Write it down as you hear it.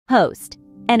host,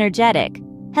 energetic.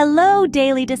 Hello,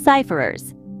 Daily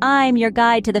Decipherers. I'm your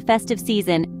guide to the festive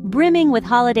season, brimming with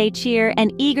holiday cheer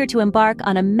and eager to embark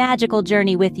on a magical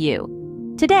journey with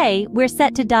you. Today, we're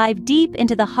set to dive deep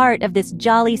into the heart of this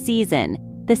jolly season,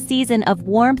 the season of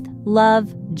warmth,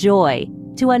 love, joy,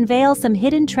 to unveil some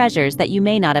hidden treasures that you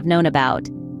may not have known about.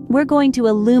 We're going to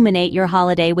illuminate your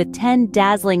holiday with 10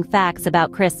 dazzling facts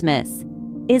about Christmas.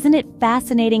 Isn't it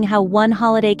fascinating how one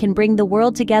holiday can bring the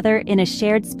world together in a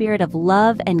shared spirit of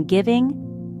love and giving?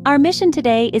 Our mission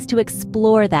today is to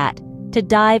explore that, to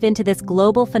dive into this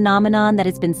global phenomenon that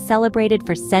has been celebrated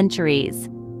for centuries.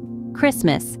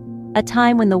 Christmas, a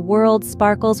time when the world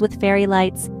sparkles with fairy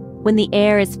lights, when the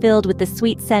air is filled with the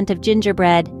sweet scent of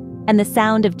gingerbread and the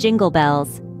sound of jingle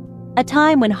bells. A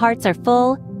time when hearts are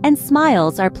full and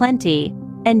smiles are plenty.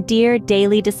 And dear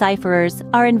Daily Decipherers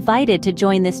are invited to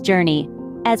join this journey.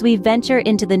 As we venture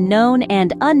into the known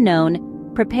and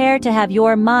unknown, prepare to have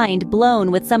your mind blown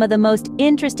with some of the most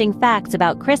interesting facts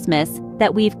about Christmas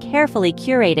that we've carefully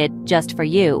curated just for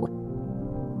you.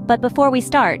 But before we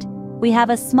start, we have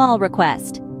a small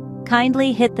request.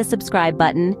 Kindly hit the subscribe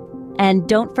button, and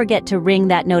don't forget to ring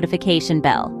that notification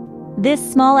bell.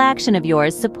 This small action of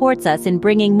yours supports us in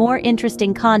bringing more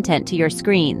interesting content to your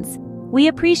screens. We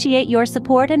appreciate your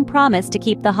support and promise to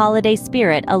keep the holiday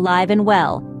spirit alive and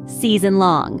well, season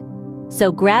long.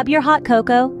 So grab your hot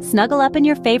cocoa, snuggle up in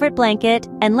your favorite blanket,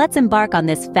 and let's embark on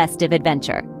this festive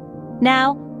adventure.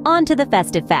 Now, on to the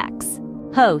festive facts.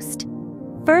 Host.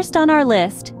 First on our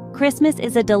list, Christmas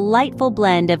is a delightful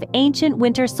blend of ancient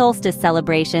winter solstice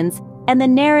celebrations and the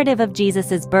narrative of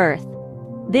Jesus' birth.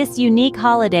 This unique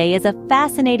holiday is a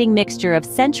fascinating mixture of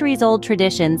centuries-old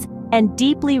traditions and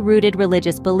deeply rooted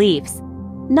religious beliefs.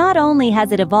 Not only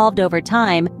has it evolved over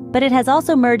time, but it has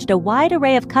also merged a wide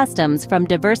array of customs from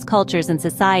diverse cultures and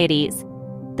societies.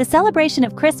 The celebration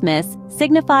of Christmas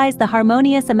signifies the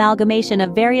harmonious amalgamation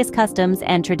of various customs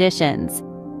and traditions.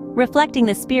 Reflecting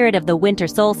the spirit of the winter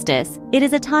solstice, it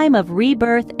is a time of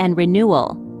rebirth and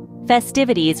renewal.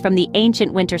 Festivities from the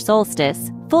ancient winter solstice,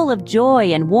 full of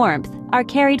joy and warmth, are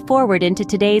carried forward into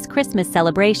today's Christmas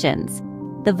celebrations.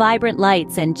 The vibrant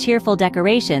lights and cheerful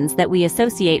decorations that we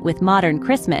associate with modern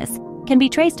Christmas can be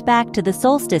traced back to the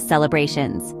solstice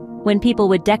celebrations, when people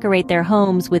would decorate their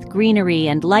homes with greenery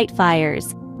and light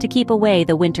fires to keep away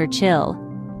the winter chill.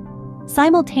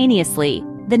 Simultaneously,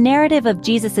 the narrative of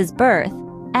Jesus' birth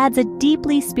adds a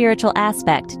deeply spiritual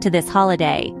aspect to this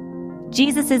holiday.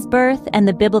 Jesus' birth and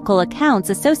the biblical accounts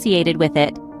associated with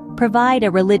it provide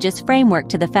a religious framework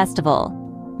to the festival,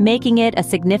 making it a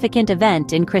significant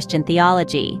event in Christian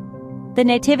theology. The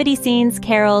nativity scenes,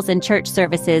 carols, and church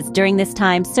services during this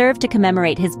time serve to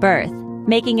commemorate his birth,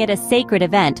 making it a sacred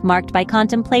event marked by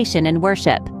contemplation and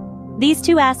worship. These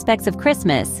two aspects of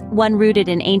Christmas, one rooted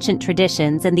in ancient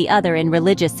traditions and the other in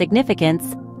religious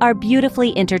significance, are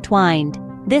beautifully intertwined.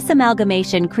 This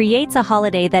amalgamation creates a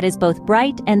holiday that is both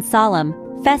bright and solemn,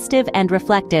 festive and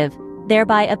reflective,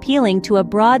 thereby appealing to a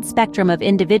broad spectrum of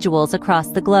individuals across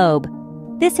the globe.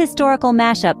 This historical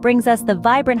mashup brings us the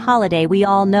vibrant holiday we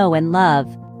all know and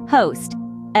love. Host.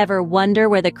 Ever wonder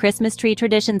where the Christmas tree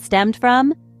tradition stemmed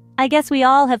from? I guess we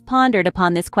all have pondered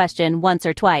upon this question once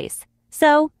or twice.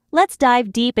 So, let's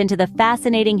dive deep into the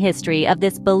fascinating history of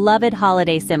this beloved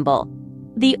holiday symbol.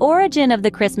 The origin of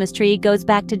the Christmas tree goes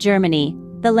back to Germany,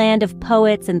 the land of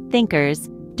poets and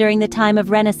thinkers, during the time of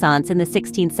Renaissance in the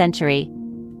 16th century.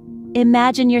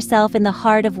 Imagine yourself in the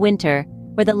heart of winter,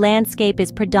 where the landscape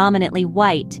is predominantly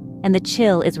white and the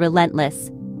chill is relentless.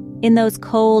 In those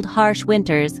cold, harsh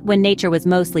winters, when nature was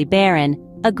mostly barren,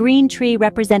 a green tree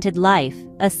represented life,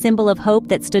 a symbol of hope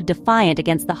that stood defiant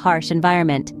against the harsh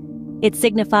environment. It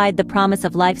signified the promise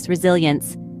of life's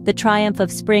resilience, the triumph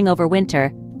of spring over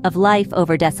winter, of life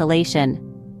over desolation.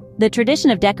 The tradition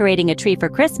of decorating a tree for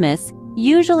Christmas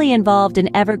usually involved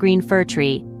an evergreen fir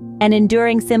tree, an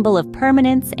enduring symbol of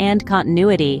permanence and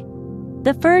continuity.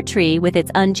 The fir tree, with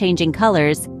its unchanging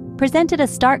colors, presented a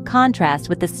stark contrast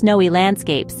with the snowy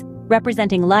landscapes,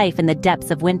 representing life in the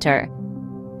depths of winter.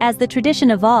 As the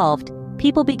tradition evolved,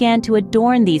 people began to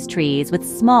adorn these trees with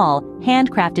small,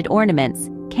 handcrafted ornaments,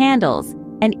 candles,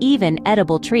 and even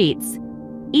edible treats.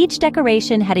 Each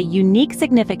decoration had a unique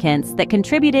significance that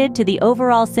contributed to the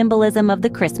overall symbolism of the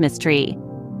Christmas tree.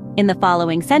 In the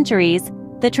following centuries,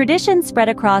 the tradition spread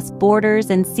across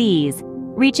borders and seas,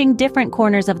 reaching different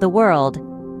corners of the world.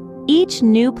 Each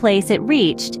new place it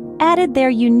reached added their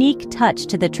unique touch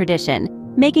to the tradition,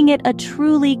 making it a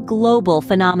truly global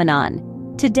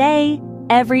phenomenon. Today,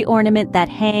 every ornament that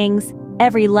hangs,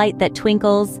 every light that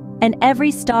twinkles, and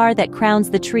every star that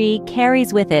crowns the tree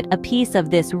carries with it a piece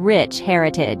of this rich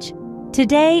heritage.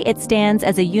 Today, it stands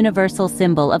as a universal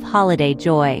symbol of holiday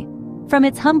joy. From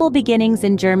its humble beginnings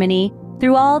in Germany,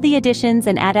 through all the additions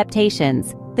and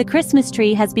adaptations, the Christmas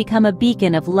tree has become a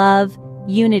beacon of love,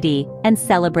 unity, and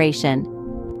celebration.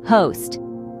 Host.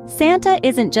 Santa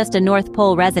isn't just a North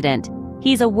Pole resident,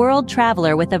 he's a world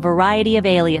traveler with a variety of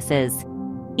aliases.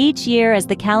 Each year, as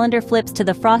the calendar flips to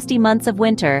the frosty months of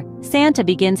winter, Santa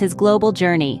begins his global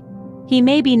journey. He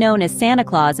may be known as Santa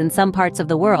Claus in some parts of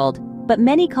the world, but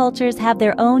many cultures have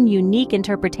their own unique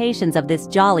interpretations of this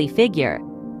jolly figure.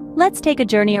 Let's take a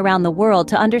journey around the world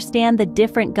to understand the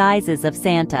different guises of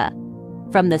Santa.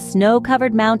 From the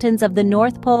snow-covered mountains of the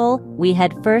North Pole, we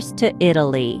head first to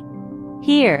Italy.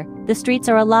 Here, the streets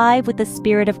are alive with the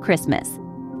spirit of Christmas.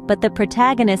 But the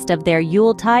protagonist of their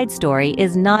Yuletide story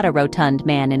is not a rotund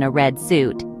man in a red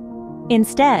suit.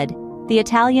 Instead, the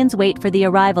Italians wait for the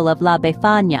arrival of La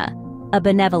Befana, a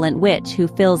benevolent witch who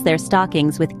fills their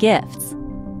stockings with gifts.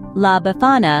 La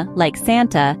Befana, like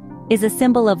Santa, is a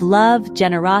symbol of love,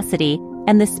 generosity,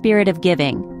 and the spirit of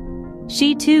giving.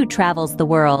 She too travels the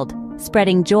world,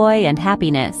 spreading joy and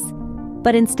happiness.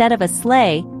 But instead of a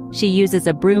sleigh, she uses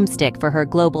a broomstick for her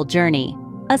global journey,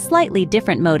 a slightly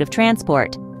different mode of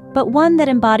transport, but one that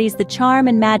embodies the charm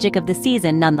and magic of the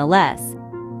season nonetheless.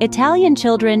 Italian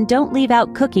children don't leave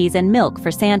out cookies and milk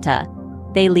for Santa.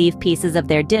 They leave pieces of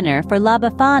their dinner for La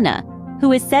Befana,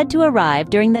 who is said to arrive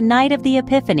during the night of the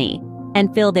Epiphany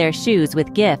and fill their shoes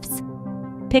with gifts.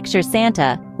 Picture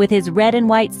Santa, with his red and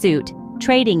white suit,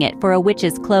 trading it for a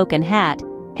witch's cloak and hat,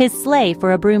 his sleigh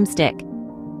for a broomstick.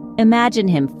 Imagine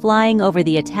him flying over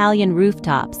the Italian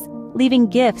rooftops, leaving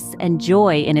gifts and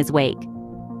joy in his wake.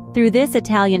 Through this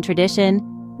Italian tradition,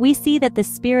 we see that the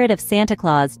spirit of Santa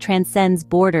Claus transcends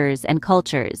borders and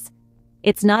cultures.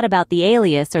 It's not about the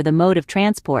alias or the mode of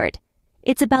transport.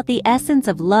 It's about the essence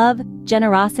of love,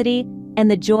 generosity, and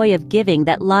the joy of giving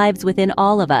that lives within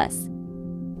all of us.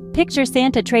 Picture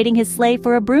Santa trading his sleigh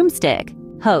for a broomstick.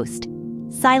 Host.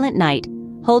 Silent Night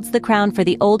holds the crown for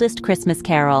the oldest Christmas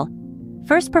carol.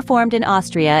 First performed in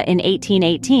Austria in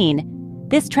 1818,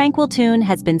 this tranquil tune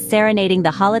has been serenading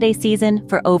the holiday season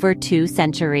for over 2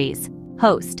 centuries.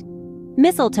 Host.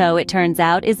 Mistletoe, it turns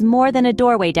out, is more than a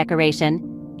doorway decoration.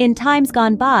 In times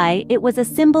gone by, it was a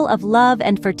symbol of love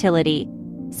and fertility.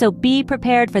 So be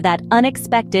prepared for that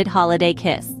unexpected holiday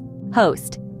kiss.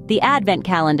 Host. The Advent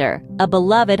calendar, a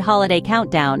beloved holiday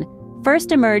countdown,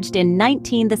 first emerged in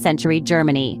 19th century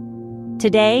Germany.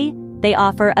 Today, they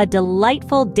offer a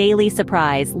delightful daily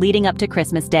surprise leading up to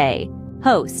Christmas Day.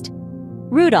 Host.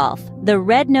 Rudolph, the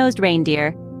red-nosed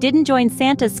reindeer, didn't join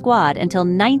Santa's squad until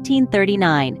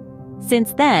 1939.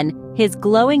 Since then, his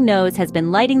glowing nose has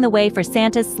been lighting the way for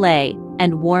Santa's sleigh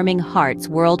and warming hearts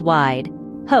worldwide.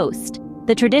 Host.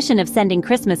 The tradition of sending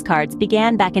Christmas cards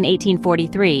began back in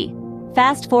 1843.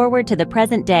 Fast forward to the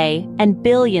present day, and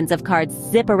billions of cards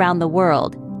zip around the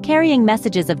world, carrying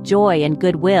messages of joy and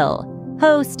goodwill.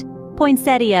 Host.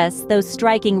 Poinsettias, those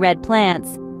striking red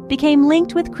plants, became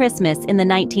linked with Christmas in the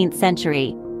 19th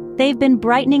century. They've been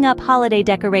brightening up holiday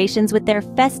decorations with their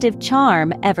festive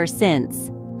charm ever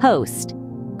since. Host.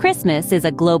 Christmas is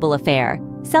a global affair,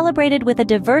 celebrated with a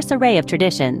diverse array of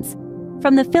traditions.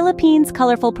 From the Philippines'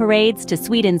 colorful parades to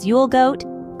Sweden's Yule Goat,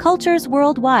 cultures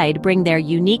worldwide bring their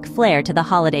unique flair to the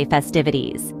holiday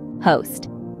festivities. Host.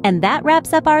 And that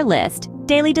wraps up our list,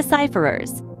 Daily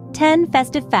Decipherers. 10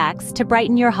 festive facts to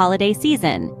brighten your holiday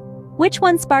season. Which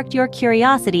one sparked your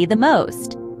curiosity the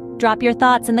most? Drop your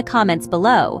thoughts in the comments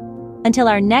below. Until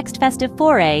our next festive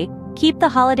foray, keep the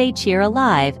holiday cheer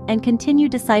alive and continue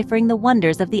deciphering the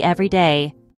wonders of the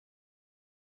everyday.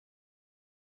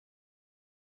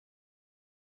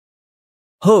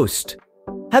 Host.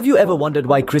 Have you ever wondered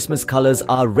why Christmas colors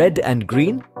are red and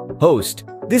green? Host.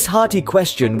 This hearty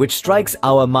question, which strikes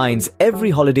our minds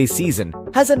every holiday season,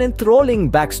 has an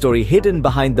enthralling backstory hidden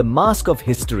behind the mask of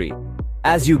history.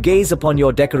 As you gaze upon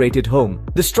your decorated home,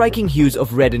 the striking hues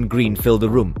of red and green fill the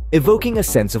room, evoking a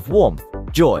sense of warmth,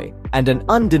 joy, and an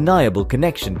undeniable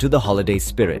connection to the holiday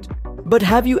spirit. But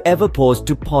have you ever paused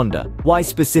to ponder why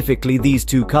specifically these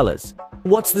 2 colors?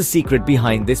 What's the secret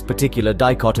behind this particular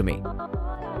dichotomy?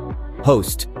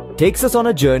 Host takes us on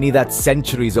a journey that's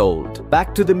centuries old,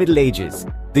 back to the Middle Ages.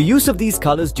 The use of these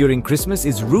colors during Christmas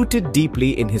is rooted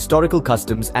deeply in historical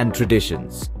customs and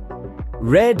traditions.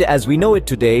 Red, as we know it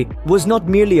today, was not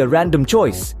merely a random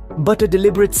choice, but a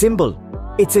deliberate symbol.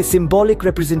 It's a symbolic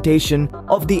representation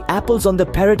of the apples on the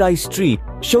paradise tree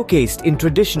showcased in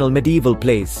traditional medieval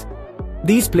plays.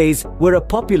 These plays were a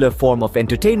popular form of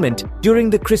entertainment during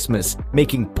the Christmas,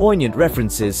 making poignant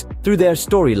references through their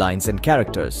storylines and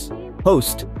characters.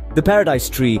 Host. The paradise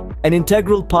tree, an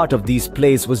integral part of these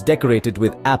plays, was decorated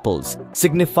with apples,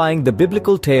 signifying the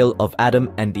biblical tale of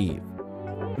Adam and Eve.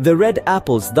 The red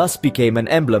apples thus became an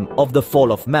emblem of the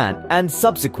fall of man and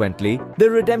subsequently the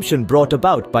redemption brought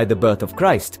about by the birth of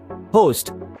Christ.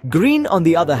 Host. Green, on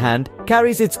the other hand,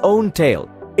 carries its own tale.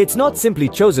 It's not simply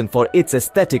chosen for its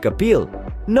aesthetic appeal.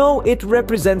 No, it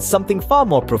represents something far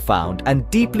more profound and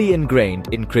deeply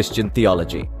ingrained in Christian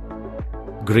theology.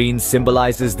 Green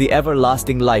symbolizes the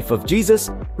everlasting life of Jesus,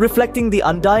 reflecting the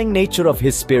undying nature of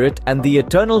his spirit and the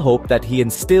eternal hope that he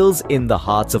instills in the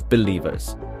hearts of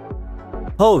believers.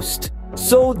 Host.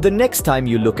 So, the next time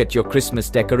you look at your Christmas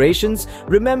decorations,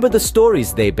 remember the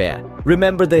stories they bear.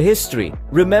 Remember the history.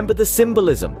 Remember the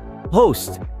symbolism.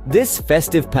 Host. This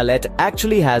festive palette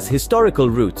actually has historical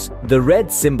roots. The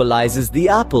red symbolizes the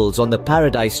apples on the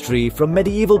paradise tree from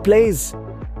medieval plays.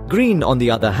 Green, on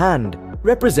the other hand,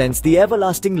 represents the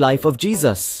everlasting life of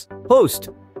Jesus. Host.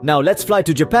 Now let's fly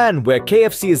to Japan, where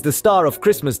KFC is the star of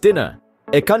Christmas dinner.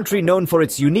 A country known for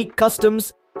its unique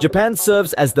customs, Japan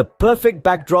serves as the perfect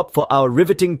backdrop for our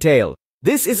riveting tale.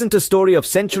 This isn't a story of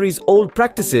centuries-old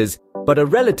practices, but a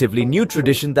relatively new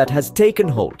tradition that has taken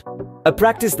hold. A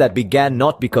practice that began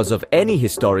not because of any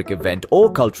historic event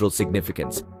or cultural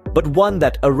significance, but one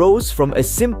that arose from a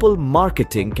simple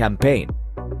marketing campaign.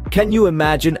 Can you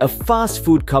imagine a fast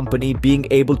food company being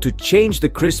able to change the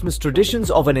Christmas traditions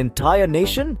of an entire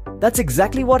nation? That's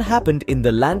exactly what happened in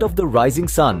the land of the rising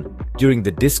sun during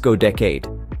the disco decade,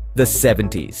 the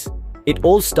 70s. It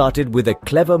all started with a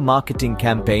clever marketing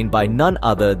campaign by none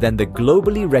other than the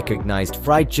globally recognized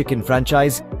fried chicken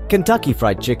franchise, Kentucky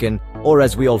Fried Chicken, or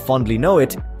as we all fondly know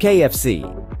it,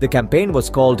 KFC. The campaign was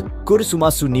called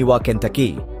Kurusumasu Niwa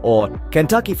Kentucky, or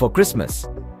Kentucky for Christmas.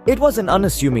 It was an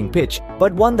unassuming pitch,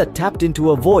 but one that tapped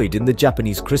into a void in the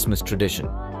Japanese Christmas tradition.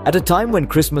 At a time when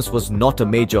Christmas was not a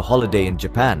major holiday in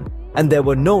Japan, and there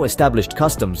were no established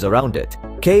customs around it,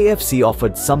 KFC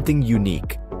offered something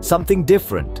unique, something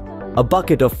different. A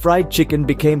bucket of fried chicken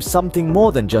became something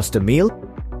more than just a meal.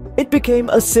 It became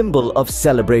a symbol of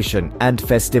celebration and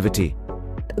festivity.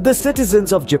 The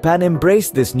citizens of Japan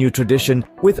embraced this new tradition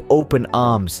with open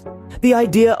arms. The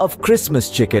idea of Christmas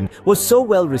chicken was so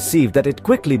well received that it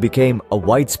quickly became a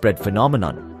widespread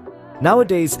phenomenon.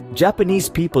 Nowadays, Japanese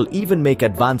people even make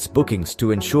advance bookings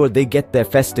to ensure they get their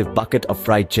festive bucket of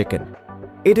fried chicken.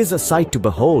 It is a sight to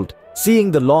behold,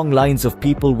 seeing the long lines of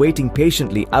people waiting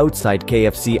patiently outside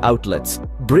KFC outlets,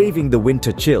 braving the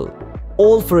winter chill,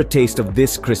 all for a taste of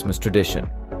this Christmas tradition.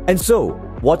 And so,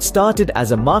 what started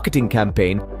as a marketing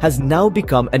campaign has now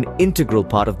become an integral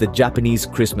part of the Japanese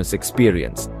Christmas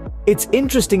experience. It's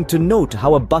interesting to note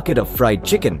how a bucket of fried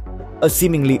chicken, a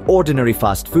seemingly ordinary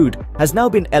fast food, has now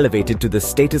been elevated to the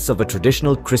status of a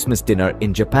traditional Christmas dinner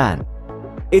in Japan.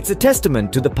 It's a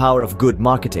testament to the power of good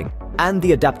marketing and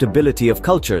the adaptability of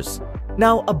cultures.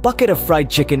 Now, a bucket of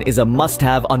fried chicken is a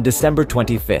must-have on December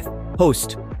 25th.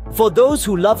 Host. For those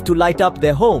who love to light up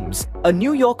their homes, a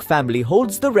New York family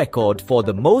holds the record for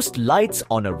the most lights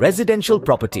on a residential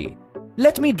property.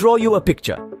 Let me draw you a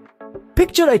picture.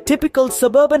 Picture a typical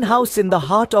suburban house in the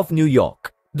heart of New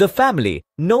York. The family,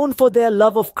 known for their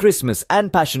love of Christmas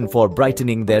and passion for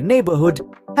brightening their neighborhood,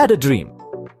 had a dream.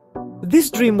 This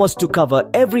dream was to cover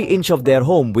every inch of their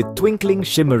home with twinkling,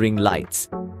 shimmering lights.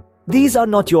 These are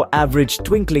not your average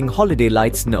twinkling holiday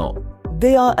lights, no.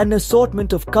 They are an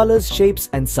assortment of colors, shapes,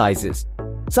 and sizes.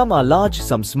 Some are large,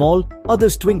 some small,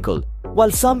 others twinkle, while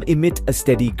some emit a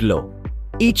steady glow.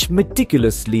 Each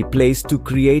meticulously placed to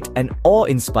create an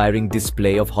awe-inspiring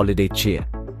display of holiday cheer.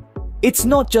 It's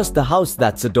not just the house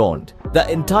that's adorned. The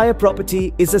entire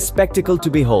property is a spectacle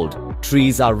to behold.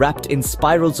 Trees are wrapped in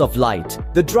spirals of light.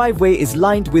 The driveway is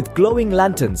lined with glowing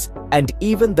lanterns, and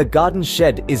even the garden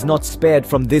shed is not spared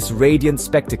from this radiant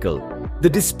spectacle. The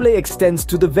display extends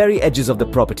to the very edges of the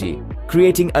property,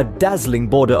 creating a dazzling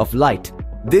border of light.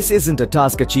 This isn't a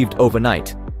task achieved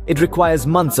overnight. It requires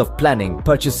months of planning,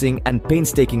 purchasing, and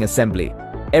painstaking assembly.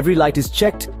 Every light is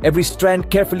checked, every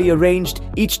strand carefully arranged,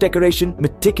 each decoration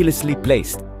meticulously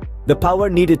placed. The power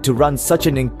needed to run such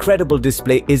an incredible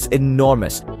display is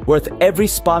enormous, worth every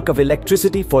spark of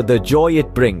electricity for the joy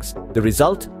it brings. The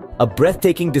result? A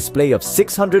breathtaking display of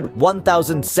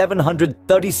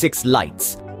 601,736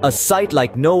 lights. A sight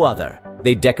like no other.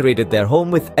 They decorated their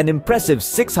home with an impressive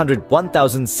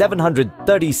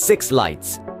 601,736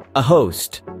 lights. A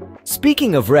host.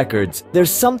 Speaking of records, there's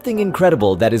something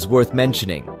incredible that is worth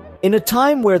mentioning. In a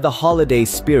time where the holiday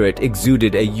spirit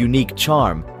exuded a unique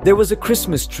charm, there was a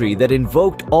Christmas tree that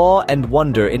invoked awe and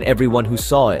wonder in everyone who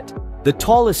saw it. The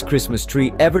tallest Christmas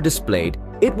tree ever displayed,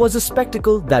 it was a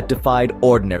spectacle that defied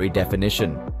ordinary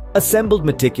definition. Assembled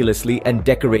meticulously and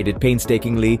decorated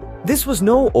painstakingly, this was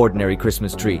no ordinary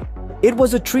Christmas tree. It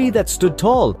was a tree that stood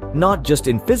tall, not just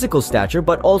in physical stature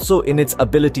but also in its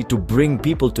ability to bring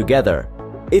people together.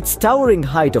 Its towering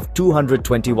height of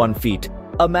 221 feet,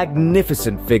 a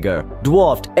magnificent figure,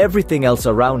 dwarfed everything else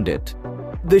around it.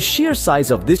 The sheer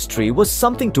size of this tree was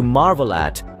something to marvel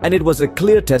at, and it was a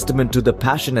clear testament to the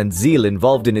passion and zeal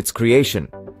involved in its creation.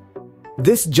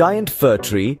 This giant fir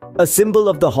tree, a symbol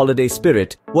of the holiday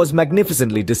spirit, was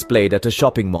magnificently displayed at a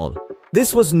shopping mall.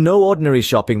 This was no ordinary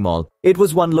shopping mall. It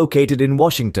was one located in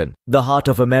Washington, the heart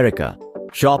of America.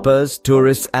 Shoppers,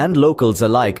 tourists, and locals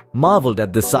alike marveled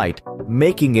at the sight,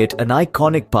 making it an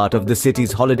iconic part of the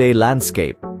city's holiday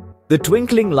landscape. The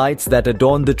twinkling lights that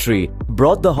adorned the tree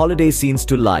brought the holiday scenes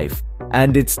to life,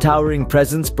 and its towering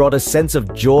presence brought a sense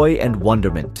of joy and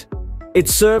wonderment. It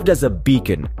served as a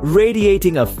beacon,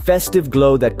 radiating a festive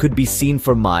glow that could be seen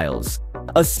for miles.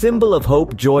 A symbol of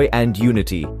hope, joy, and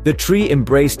unity, the tree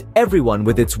embraced everyone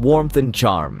with its warmth and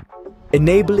charm.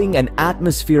 Enabling an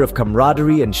atmosphere of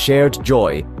camaraderie and shared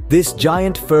joy, this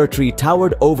giant fir tree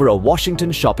towered over a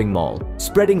Washington shopping mall,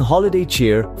 spreading holiday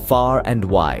cheer far and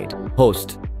wide.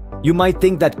 Host: you might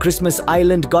think that Christmas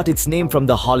Island got its name from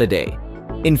the holiday.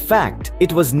 In fact,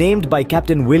 it was named by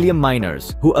Captain William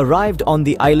Miners, who arrived on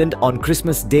the island on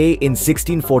Christmas Day in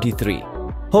 1643.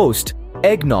 Host: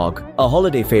 eggnog, a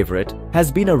holiday favorite,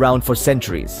 has been around for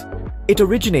centuries. It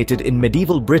originated in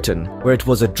medieval Britain, where it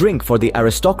was a drink for the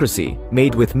aristocracy,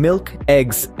 made with milk,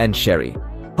 eggs, and sherry.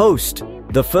 Host: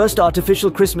 the first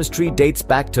artificial Christmas tree dates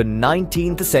back to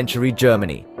 19th century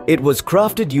Germany. It was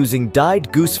crafted using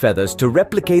dyed goose feathers to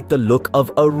replicate the look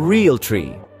of a real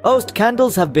tree. Host: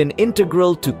 candles have been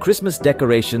integral to Christmas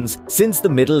decorations since the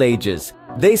Middle Ages.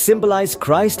 They symbolize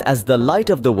Christ as the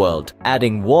light of the world,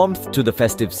 adding warmth to the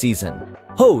festive season.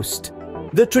 Host: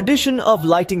 the tradition of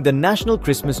lighting the national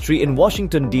Christmas tree in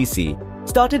Washington, D.C.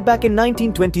 started back in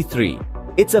 1923.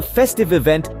 It's a festive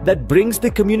event that brings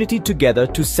the community together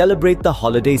to celebrate the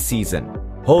holiday season.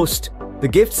 Host: the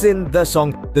gifts in the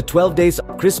song The 12 Days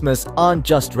of Christmas aren't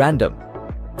just random.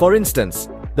 For instance,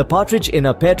 the partridge in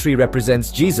a pear tree represents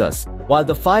Jesus, while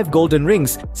the 5 golden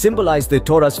rings symbolize the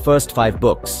Torah's first 5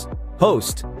 books.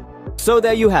 Host: so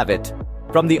there you have it.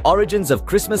 From the origins of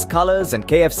Christmas colors and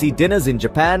KFC dinners in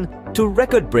Japan to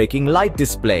record-breaking light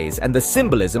displays and the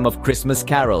symbolism of Christmas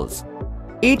carols.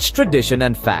 Each tradition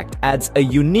and fact adds a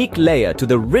unique layer to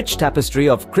the rich tapestry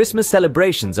of Christmas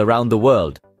celebrations around the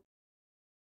world.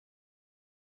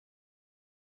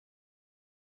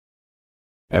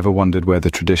 Ever wondered where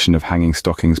the tradition of hanging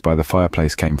stockings by the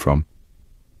fireplace came from?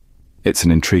 It's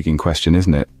an intriguing question,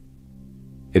 isn't it?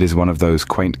 It is one of those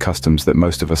quaint customs that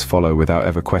most of us follow without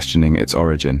ever questioning its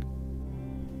origin.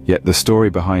 Yet the story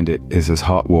behind it is as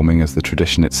heartwarming as the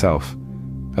tradition itself,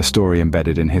 a story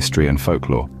embedded in history and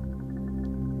folklore.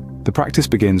 The practice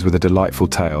begins with a delightful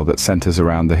tale that centers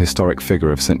around the historic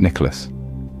figure of St. Nicholas.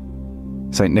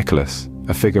 St. Nicholas,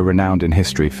 a figure renowned in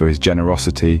history for his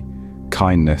generosity,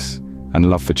 kindness, and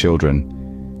love for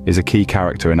children, is a key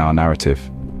character in our narrative.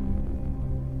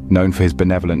 Known for his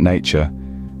benevolent nature,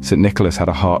 St. Nicholas had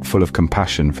a heart full of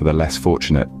compassion for the less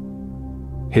fortunate.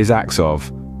 His acts are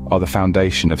the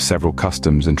foundation of several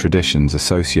customs and traditions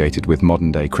associated with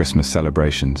modern-day Christmas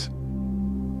celebrations.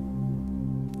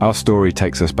 Our story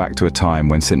takes us back to a time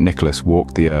when St. Nicholas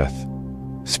walked the earth,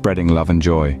 spreading love and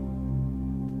joy.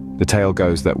 The tale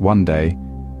goes that one day,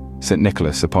 St.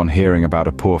 Nicholas, upon hearing about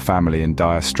a poor family in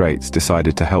dire straits,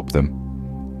 decided to help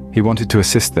them. He wanted to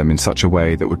assist them in such a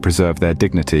way that would preserve their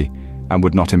dignity and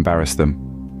would not embarrass them.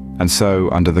 And so,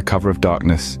 under the cover of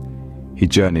darkness, he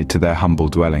journeyed to their humble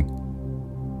dwelling.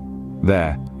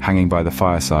 There, hanging by the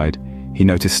fireside, he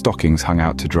noticed stockings hung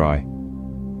out to dry.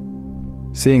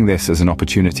 Seeing this as an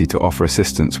opportunity to offer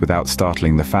assistance without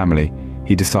startling the family,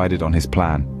 he decided on his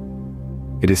plan.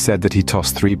 It is said that he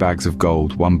tossed 3 bags of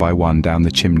gold one by one down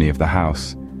the chimney of the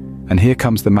house. And here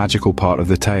comes the magical part of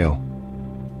the tale.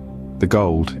 The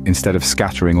gold, instead of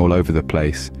scattering all over the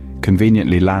place,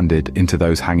 conveniently landed into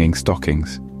those hanging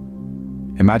stockings.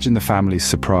 Imagine the family's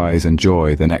surprise and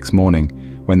joy the next morning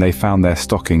when they found their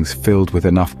stockings filled with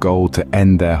enough gold to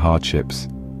end their hardships.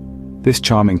 This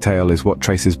charming tale is what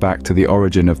traces back to the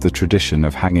origin of the tradition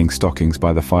of hanging stockings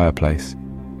by the fireplace.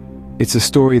 It's a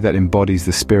story that embodies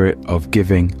the spirit of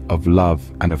giving, of love,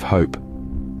 and of hope.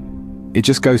 It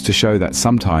just goes to show that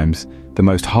sometimes the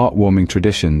most heartwarming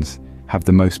traditions have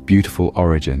the most beautiful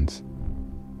origins.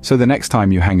 So the next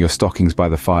time you hang your stockings by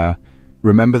the fire,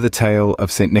 remember the tale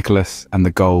of St. Nicholas and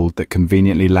the gold that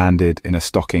conveniently landed in a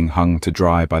stocking hung to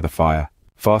dry by the fire.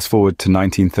 Fast forward to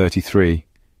 1933,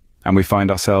 and we find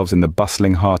ourselves in the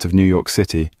bustling heart of New York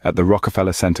City at the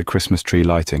Rockefeller Center Christmas tree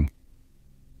lighting.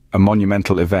 A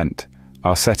monumental event,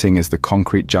 our setting is the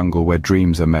concrete jungle where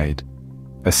dreams are made.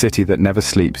 A city that never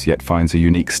sleeps yet finds a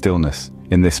unique stillness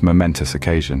in this momentous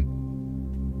occasion.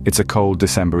 It's a cold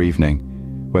December evening,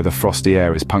 where the frosty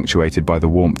air is punctuated by the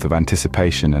warmth of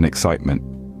anticipation and excitement.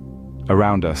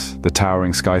 Around us, the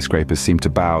towering skyscrapers seem to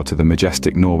bow to the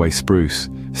majestic Norway spruce,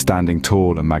 standing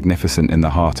tall and magnificent in the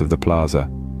heart of the plaza.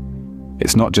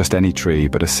 It's not just any tree,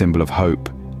 but a symbol of hope,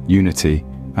 unity,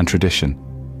 and tradition,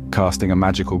 casting a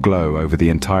magical glow over the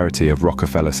entirety of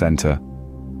Rockefeller Center.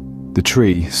 The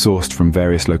tree, sourced from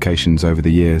various locations over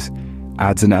the years,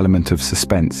 adds an element of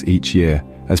suspense each year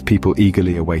as people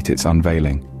eagerly await its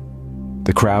unveiling.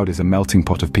 The crowd is a melting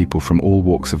pot of people from all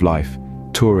walks of life,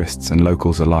 tourists and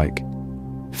locals alike.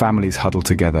 Families huddle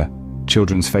together,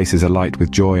 children's faces alight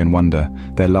with joy and wonder,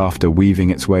 their laughter weaving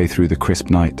its way through the crisp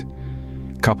night.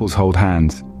 Couples hold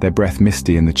hands, their breath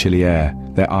misty in the chilly air,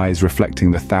 their eyes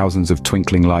reflecting the thousands of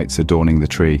twinkling lights adorning the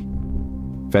tree.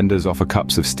 Vendors offer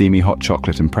cups of steamy hot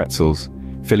chocolate and pretzels,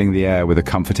 filling the air with a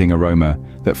comforting aroma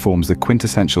that forms the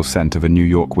quintessential scent of a New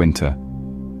York winter.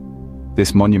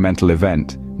 This monumental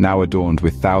event, now adorned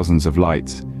with thousands of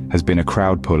lights, has been a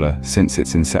crowd puller since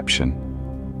its inception.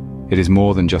 It is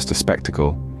more than just a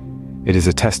spectacle. It is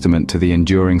a testament to the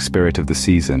enduring spirit of the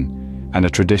season and a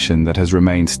tradition that has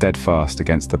remained steadfast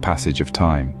against the passage of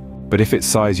time. But if it's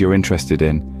size you're interested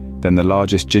in, then the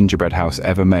largest gingerbread house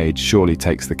ever made surely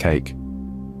takes the cake.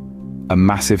 A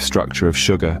massive structure of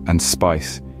sugar and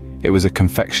spice, it was a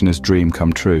confectioner's dream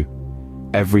come true.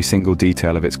 Every single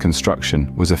detail of its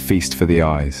construction was a feast for the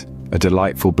eyes, a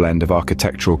delightful blend of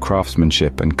architectural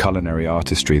craftsmanship and culinary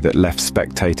artistry that left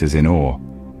spectators in awe.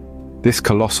 This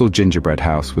colossal gingerbread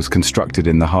house was constructed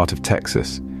in the heart of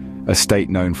Texas, a state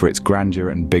known for its grandeur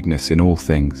and bigness in all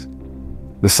things.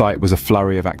 The site was a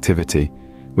flurry of activity,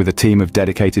 with a team of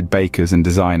dedicated bakers and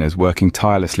designers working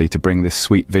tirelessly to bring this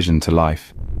sweet vision to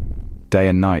life. Day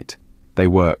and night, they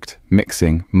worked,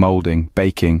 mixing, molding,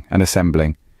 baking, and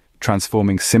assembling,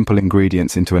 transforming simple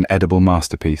ingredients into an edible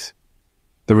masterpiece.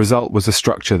 The result was a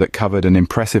structure that covered an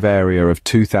impressive area of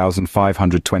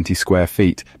 2,520 square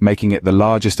feet, making it the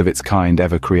largest of its kind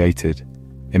ever created.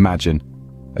 Imagine,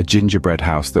 a gingerbread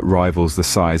house that rivals the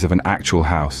size of an actual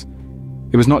house.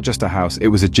 It was not just a house, it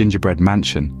was a gingerbread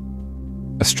mansion.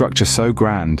 A structure so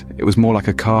grand, it was more like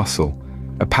a castle,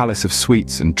 a palace of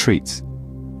sweets and treats.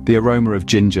 The aroma of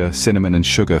ginger, cinnamon and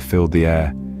sugar filled the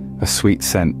air, a sweet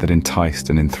scent that enticed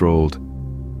and enthralled.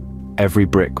 Every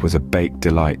brick was a baked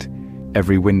delight,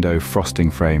 every window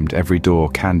frosting-framed, every door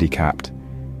candy-capped.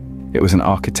 It was an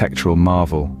architectural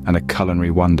marvel and a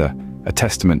culinary wonder, a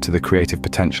testament to the creative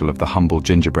potential of the humble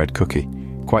gingerbread cookie.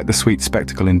 Quite the sweet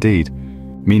spectacle indeed.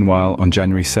 Meanwhile, on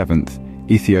January 7th,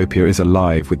 Ethiopia is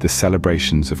alive with the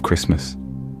celebrations of Christmas.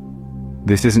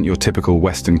 This isn't your typical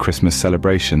Western Christmas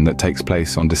celebration that takes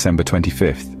place on December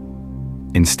 25th.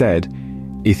 Instead,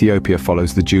 Ethiopia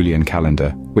follows the Julian calendar,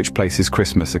 which places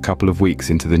Christmas a couple of weeks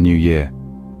into the new year.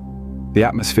 The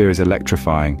atmosphere is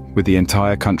electrifying, with the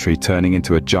entire country turning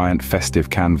into a giant festive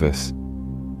canvas.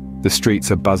 The streets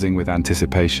are buzzing with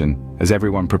anticipation as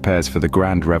everyone prepares for the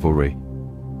grand revelry.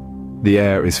 The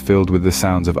air is filled with the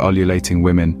sounds of ululating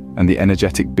women and the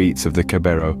energetic beats of the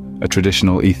kebero, a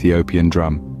traditional Ethiopian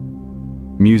drum.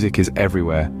 Music is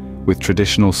everywhere, with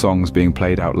traditional songs being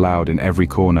played out loud in every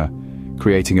corner,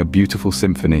 creating a beautiful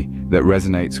symphony that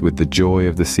resonates with the joy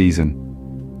of the season.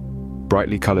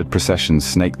 Brightly colored processions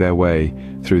snake their way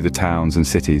through the towns and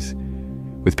cities,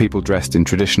 with people dressed in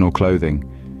traditional clothing,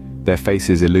 their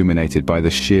faces illuminated by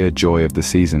the sheer joy of the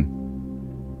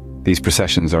season. These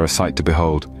processions are a sight to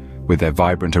behold, with their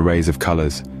vibrant arrays of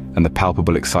colors and the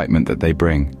palpable excitement that they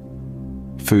bring.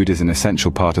 Food is an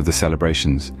essential part of the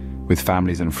celebrations, with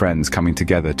families and friends coming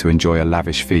together to enjoy a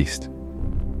lavish feast.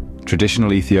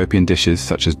 Traditional Ethiopian dishes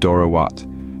such as doro wat,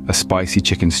 a spicy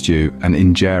chicken stew, and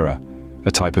injera,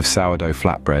 a type of sourdough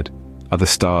flatbread, are the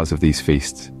stars of these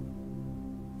feasts.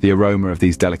 The aroma of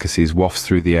these delicacies wafts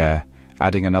through the air,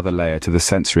 adding another layer to the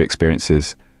sensory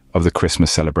experiences of the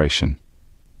Christmas celebration.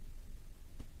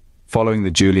 Following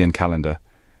the Julian calendar,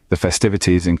 the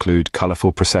festivities include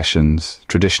colorful processions,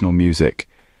 traditional music,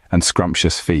 and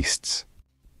scrumptious feasts.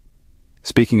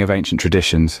 Speaking of ancient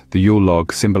traditions, the Yule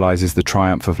log symbolizes the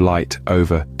triumph of light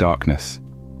over darkness.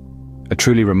 A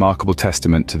truly remarkable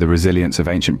testament to the resilience of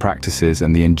ancient practices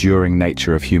and the enduring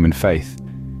nature of human faith.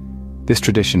 This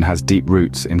tradition has deep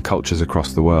roots in cultures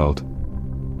across the world.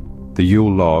 The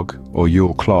Yule log, or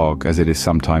Yule clog as it is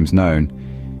sometimes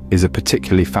known, is a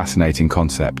particularly fascinating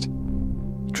concept.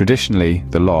 Traditionally,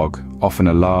 the log, often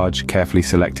a large, carefully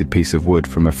selected piece of wood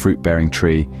from a fruit-bearing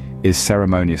tree, is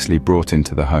ceremoniously brought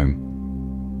into the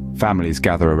home. Families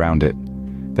gather around it,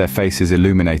 their faces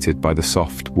illuminated by the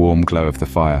soft, warm glow of the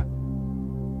fire.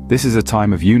 This is a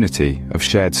time of unity, of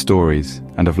shared stories,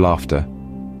 and of laughter.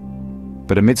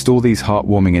 But amidst all these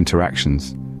heartwarming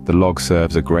interactions, the log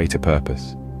serves a greater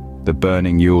purpose. The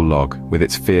burning Yule log, with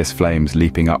its fierce flames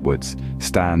leaping upwards,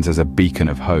 stands as a beacon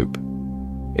of hope.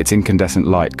 Its incandescent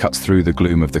light cuts through the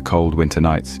gloom of the cold winter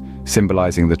nights,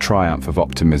 symbolizing the triumph of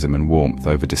optimism and warmth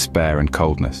over despair and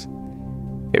coldness.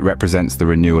 It represents the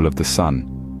renewal of the sun,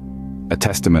 a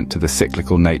testament to the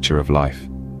cyclical nature of life.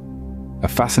 A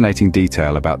fascinating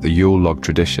detail about the Yule log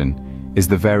tradition is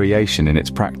the variation in its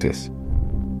practice.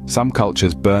 Some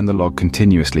cultures burn the log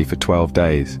continuously for 12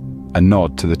 days, a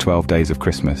nod to the 12 days of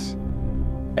Christmas.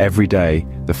 Every day,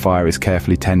 the fire is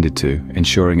carefully tended to,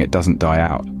 ensuring it doesn't die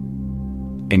out.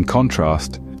 In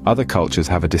contrast, other cultures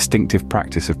have a distinctive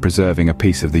practice of preserving a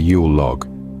piece of the Yule log.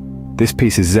 This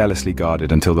piece is zealously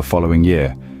guarded until the following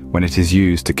year, when it is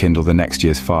used to kindle the next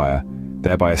year's fire,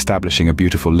 thereby establishing a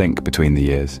beautiful link between the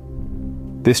years.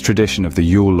 This tradition of the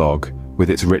Yule log, with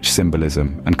its rich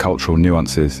symbolism and cultural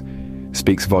nuances,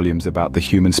 speaks volumes about the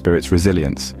human spirit's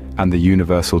resilience and the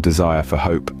universal desire for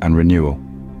hope and renewal.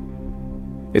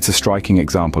 It's a striking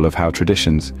example of how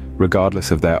traditions,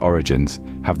 regardless of their origins,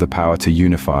 have the power to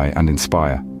unify and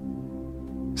inspire.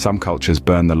 Some cultures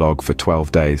burn the log for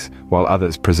 12 days, while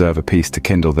others preserve a piece to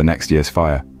kindle the next year's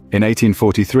fire. In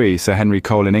 1843, Sir Henry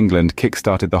Cole in England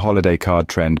kick-started the holiday card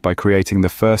trend by creating the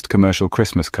first commercial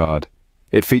Christmas card.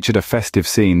 It featured a festive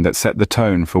scene that set the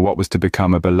tone for what was to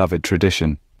become a beloved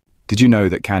tradition. Did you know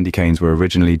that candy canes were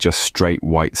originally just straight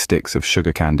white sticks of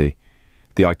sugar candy?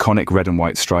 The iconic red and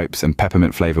white stripes and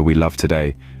peppermint flavor we love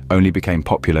today only became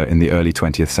popular in the early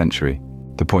 20th century.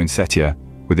 The poinsettia,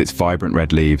 with its vibrant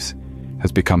red leaves,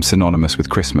 has become synonymous with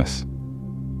Christmas.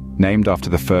 Named after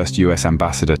the first US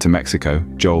ambassador to Mexico,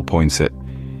 Joel Poinsett,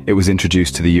 it was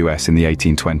introduced to the US in the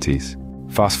 1820s.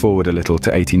 Fast forward a little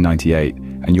to 1898,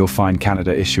 and you'll find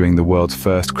Canada issuing the world's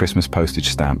first Christmas postage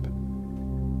stamp.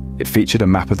 It featured a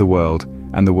map of the world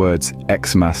and the words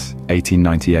Xmas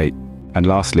 1898. And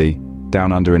lastly,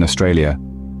 down under in Australia,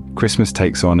 Christmas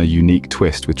takes on a unique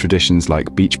twist with traditions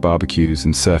like beach barbecues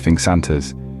and surfing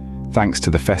Santas, thanks to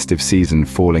the festive season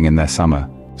falling in their summer.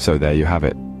 So there you have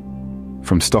it.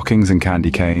 From stockings and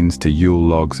candy canes to Yule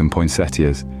logs and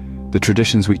poinsettias, the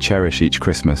traditions we cherish each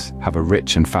Christmas have a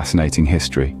rich and fascinating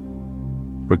history.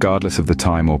 Regardless of the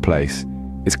time or place,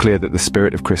 it's clear that the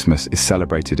spirit of Christmas is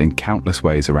celebrated in countless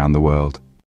ways around the world.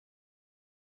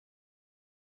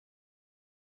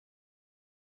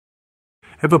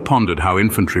 Ever pondered how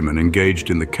infantrymen engaged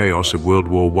in the chaos of World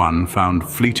War I found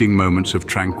fleeting moments of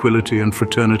tranquility and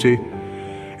fraternity?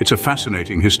 It's a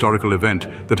fascinating historical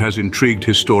event that has intrigued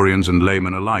historians and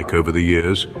laymen alike over the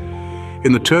years.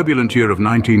 In the turbulent year of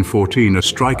 1914, a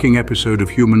striking episode of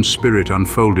human spirit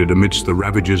unfolded amidst the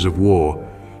ravages of war,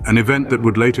 an event that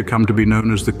would later come to be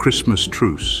known as the Christmas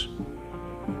Truce.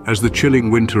 As the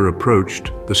chilling winter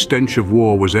approached, the stench of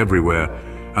war was everywhere,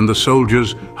 and the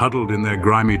soldiers, huddled in their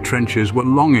grimy trenches, were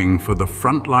longing for the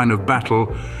front line of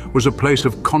battle was a place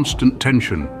of constant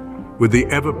tension, with the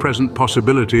ever-present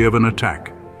possibility of an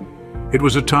attack. It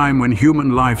was a time when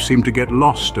human life seemed to get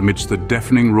lost amidst the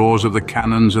deafening roars of the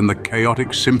cannons and the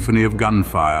chaotic symphony of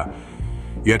gunfire.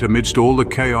 Yet amidst all the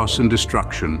chaos and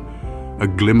destruction, a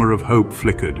glimmer of hope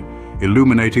flickered,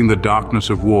 illuminating the darkness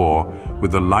of war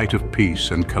with the light of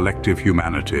peace and collective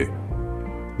humanity.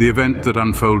 The event that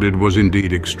unfolded was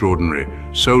indeed extraordinary.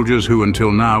 Soldiers who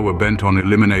until now were bent on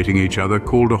eliminating each other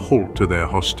called a halt to their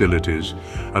hostilities,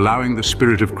 allowing the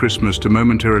spirit of Christmas to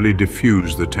momentarily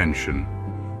diffuse the tension.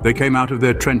 They came out of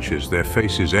their trenches, their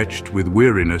faces etched with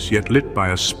weariness yet lit by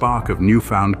a spark of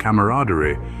newfound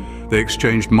camaraderie. They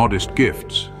exchanged modest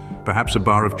gifts, perhaps a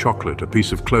bar of chocolate, a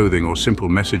piece of clothing, or simple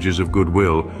messages of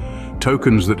goodwill,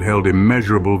 tokens that held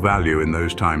immeasurable value in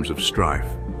those times of strife.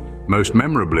 Most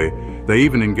memorably, they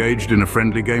even engaged in a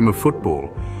friendly game of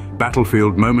football,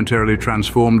 battlefield momentarily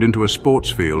transformed into a sports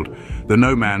field, the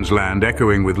no man's land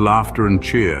echoing with laughter and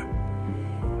cheer.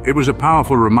 It was a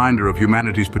powerful reminder of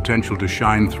humanity's potential to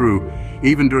shine through,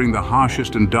 even during the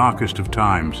harshest and darkest of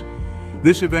times.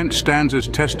 This event stands as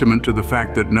testament to the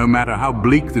fact that no matter how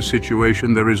bleak the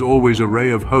situation, there is always a ray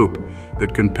of hope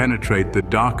that can penetrate the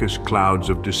darkest clouds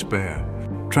of despair.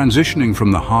 Transitioning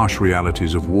from the harsh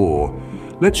realities of war,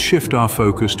 let's shift our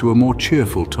focus to a more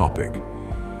cheerful topic.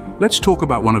 Let's talk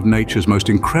about one of nature's most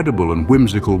incredible and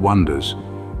whimsical wonders,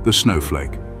 the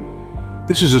snowflake.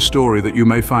 This is a story that you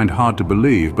may find hard to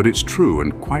believe, but it's true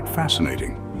and quite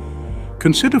fascinating.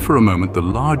 Consider for a moment the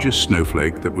largest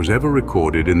snowflake that was ever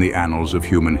recorded in the annals of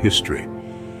human history.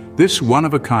 This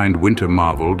one-of-a-kind winter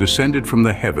marvel descended from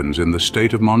the heavens in the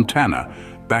state of Montana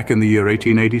back in the year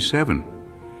 1887.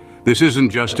 This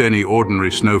isn't just any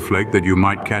ordinary snowflake that you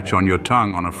might catch on your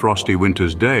tongue on a frosty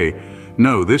winter's day.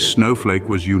 No, this snowflake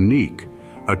was unique,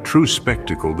 a true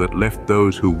spectacle that left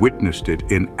those who witnessed it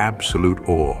in absolute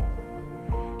awe.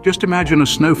 Just imagine a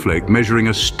snowflake measuring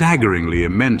a staggeringly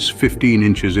immense 15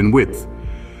 inches in width.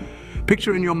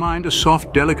 Picture in your mind a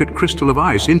soft, delicate crystal of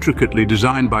ice intricately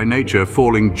designed by nature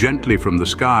falling gently from the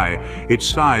sky, its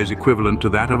size equivalent to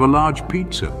that of a large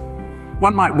pizza.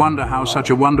 One might wonder how such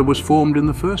a wonder was formed in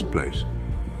the first place.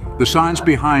 The science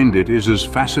behind it is as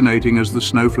fascinating as the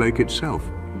snowflake itself.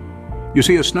 You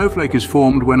see, a snowflake is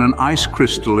formed when an ice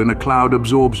crystal in a cloud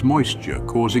absorbs moisture,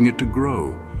 causing it to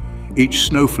grow. Each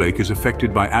snowflake is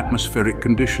affected by atmospheric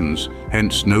conditions,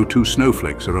 hence no two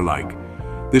snowflakes are alike.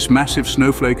 This massive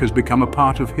snowflake has become a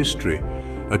part of history,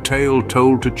 a tale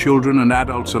told to children and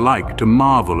adults alike to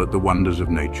marvel at the wonders of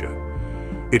nature.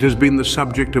 It has been the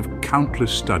subject of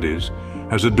countless studies,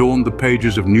 has adorned the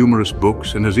pages of numerous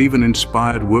books, and has even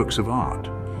inspired works of art.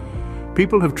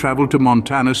 People have traveled to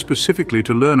Montana specifically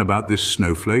to learn about this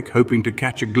snowflake, hoping to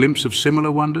catch a glimpse of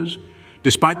similar wonders.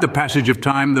 Despite the passage of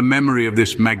time, the memory of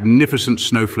this magnificent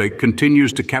snowflake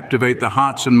continues to captivate the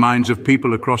hearts and minds of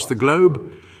people across the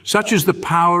globe. Such is the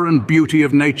power and beauty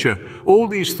of nature. All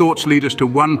these thoughts lead us to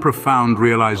one profound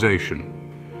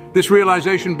realization. This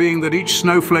realization being that each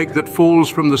snowflake that falls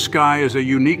from the sky is a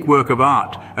unique work of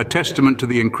art, a testament to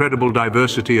the incredible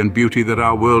diversity and beauty that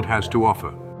our world has to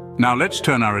offer. Now let's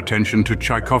turn our attention to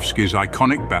Tchaikovsky's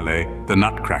iconic ballet, The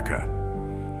Nutcracker.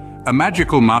 A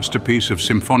magical masterpiece of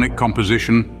symphonic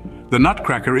composition, The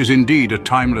Nutcracker is indeed a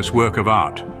timeless work of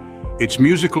art. Its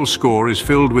musical score is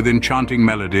filled with enchanting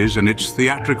melodies, and its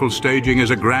theatrical staging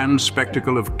is a grand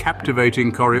spectacle of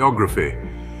captivating choreography.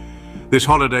 This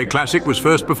holiday classic was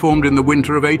first performed in the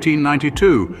winter of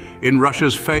 1892 in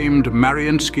Russia's famed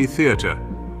Mariinsky Theatre.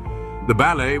 The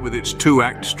ballet, with its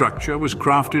two-act structure, was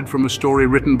crafted from a story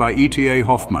written by E.T.A.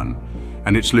 Hoffmann,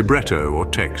 and its libretto or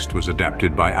text was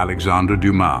adapted by Alexandre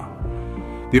Dumas.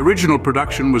 The original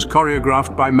production was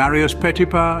choreographed by Marius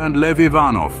Petipa and Lev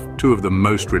Ivanov, two of the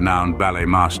most renowned ballet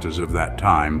masters of that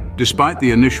time. Despite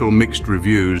the initial mixed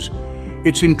reviews,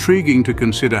 it's intriguing to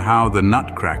consider how The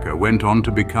Nutcracker went on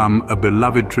to become a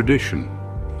beloved tradition.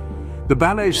 The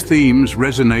ballet's themes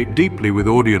resonate deeply with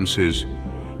audiences,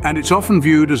 and it's often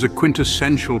viewed as a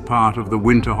quintessential part of the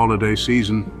winter holiday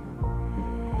season.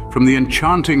 From the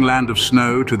enchanting land of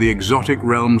snow to the exotic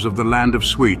realms of the land of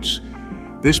sweets,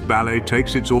 this ballet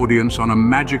takes its audience on a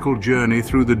magical journey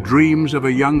through the dreams of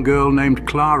a young girl named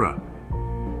Clara.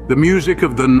 The music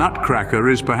of The Nutcracker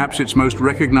is perhaps its most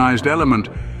recognized element,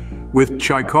 with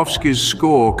Tchaikovsky's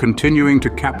score continuing to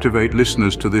captivate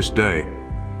listeners to this day.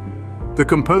 The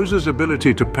composer's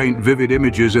ability to paint vivid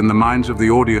images in the minds of the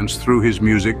audience through his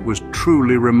music was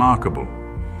truly remarkable.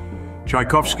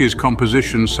 Tchaikovsky's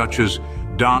compositions such as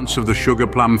Dance of the Sugar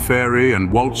Plum Fairy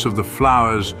and Waltz of the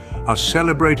Flowers are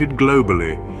celebrated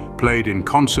globally, played in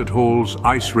concert halls,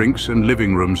 ice rinks, and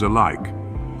living rooms alike.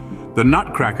 The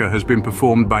Nutcracker has been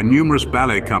performed by numerous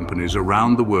ballet companies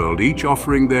around the world, each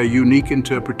offering their unique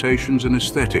interpretations and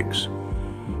aesthetics.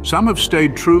 Some have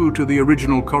stayed true to the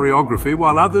original choreography,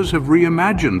 while others have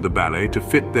reimagined the ballet to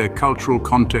fit their cultural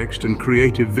context and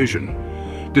creative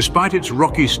vision. Despite its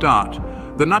rocky start,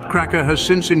 The Nutcracker has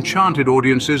since enchanted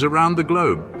audiences around the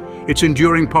globe. Its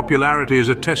enduring popularity is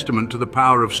a testament to the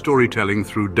power of storytelling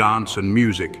through dance and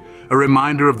music, a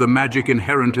reminder of the magic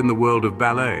inherent in the world of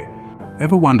ballet.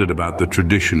 Ever wondered about the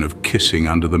tradition of kissing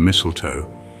under the mistletoe?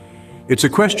 It's a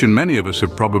question many of us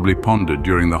have probably pondered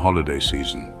during the holiday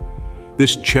season.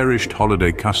 This cherished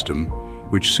holiday custom,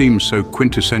 which seems so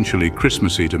quintessentially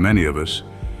Christmassy to many of us,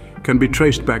 can be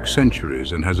traced back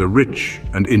centuries and has a rich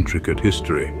and intricate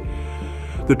history.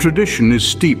 The tradition is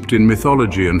steeped in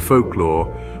mythology and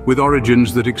folklore, with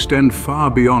origins that extend far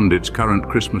beyond its current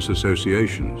Christmas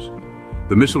associations.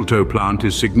 The mistletoe plant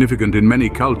is significant in many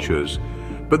cultures,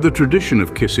 but the tradition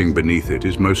of kissing beneath it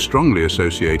is most strongly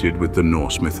associated with the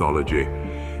Norse mythology.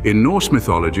 In Norse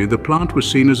mythology, the plant was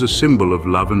seen as a symbol of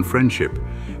love and friendship,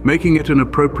 making it an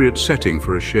appropriate setting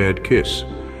for a shared kiss.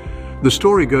 The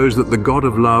story goes that the god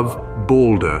of love,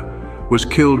 Balder, was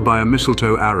killed by a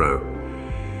mistletoe arrow.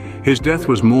 His death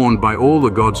was mourned by all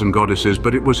the gods and goddesses,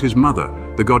 but it was his mother,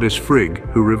 the goddess Frigg,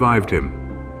 who revived him.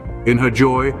 In her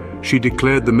joy, she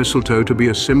declared the mistletoe to be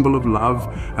a symbol of love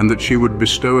and that she would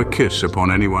bestow a kiss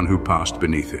upon anyone who passed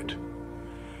beneath it.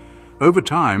 Over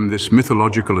time, this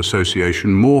mythological association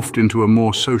morphed into a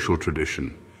more social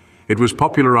tradition. It was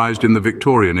popularized in the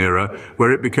Victorian era,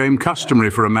 where it became customary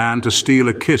for a man to steal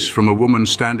a kiss from a woman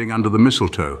standing under the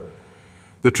mistletoe.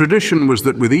 The tradition was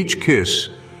that with each kiss,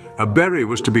 a berry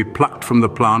was to be plucked from the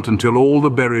plant until all the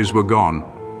berries were gone.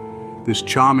 This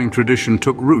charming tradition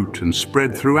took root and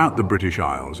spread throughout the British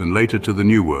Isles and later to the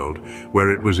New World,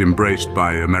 where it was embraced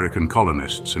by American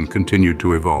colonists and continued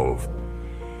to evolve.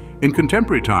 In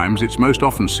contemporary times, it's most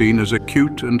often seen as a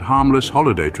cute and harmless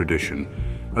holiday tradition,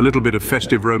 a little bit of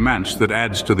festive romance that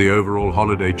adds to the overall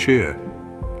holiday cheer.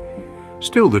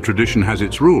 Still, the tradition has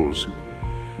its rules.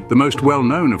 The most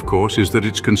well-known, of course, is that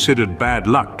it's considered bad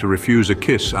luck to refuse a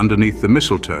kiss underneath the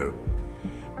mistletoe.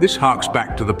 This harks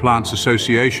back to the plant's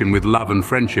association with love and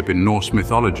friendship in Norse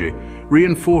mythology,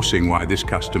 reinforcing why this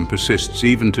custom persists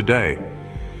even today.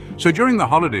 So during the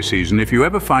holiday season, if you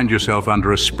ever find yourself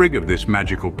under a sprig of this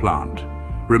magical plant,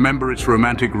 remember its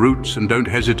romantic roots and don't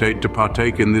hesitate to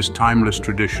partake in this timeless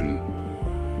tradition.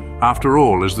 After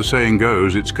all, as the saying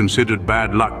goes, it's considered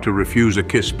bad luck to refuse a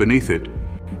kiss beneath it.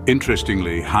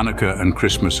 Interestingly, Hanukkah and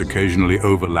Christmas occasionally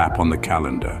overlap on the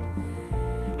calendar.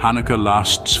 Hanukkah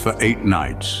lasts for 8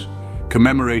 nights,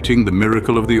 commemorating the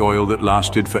miracle of the oil that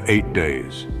lasted for 8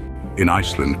 days. In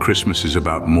Iceland, Christmas is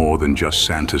about more than just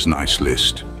Santa's nice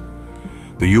list.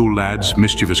 The Yule Lads,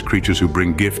 mischievous creatures who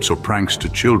bring gifts or pranks to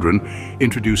children,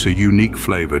 introduce a unique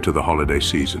flavor to the holiday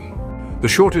season. The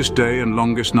shortest day and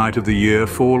longest night of the year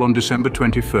fall on December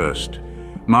 21st,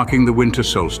 marking the winter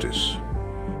solstice.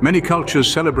 Many cultures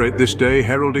celebrate this day,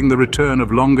 heralding the return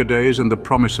of longer days and the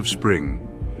promise of spring.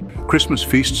 Christmas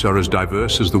feasts are as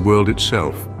diverse as the world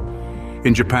itself.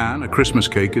 In Japan, a Christmas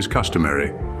cake is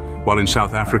customary, while in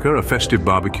South Africa, a festive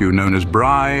barbecue known as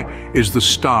braai is the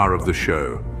star of the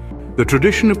show. The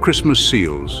tradition of Christmas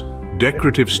seals,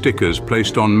 decorative stickers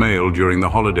placed on mail during the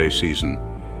holiday season,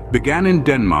 began in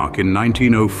Denmark in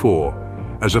 1904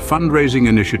 as a fundraising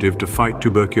initiative to fight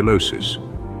tuberculosis.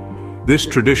 This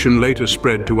tradition later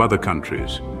spread to other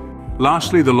countries.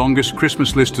 Lastly, the longest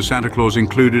Christmas list to Santa Claus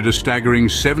included a staggering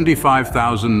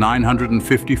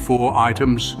 75,954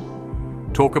 items.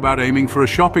 Talk about aiming for a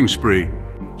shopping spree.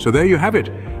 So there you have it,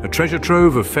 a treasure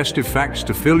trove of festive facts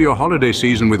to fill your holiday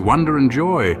season with wonder and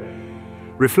joy.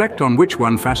 Reflect on which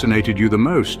one fascinated you the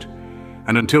most.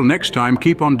 And until next time,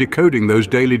 keep on decoding those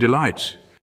daily delights.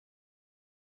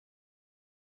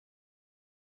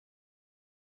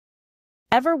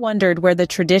 Ever wondered where the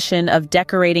tradition of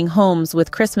decorating homes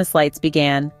with Christmas lights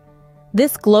began?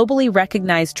 This globally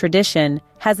recognized tradition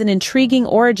has an intriguing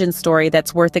origin story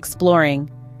that's worth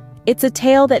exploring. It's a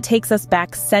tale that takes us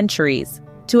back centuries,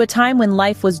 to a time when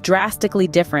life was drastically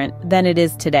different than it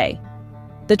is today.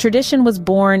 The tradition was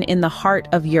born in the heart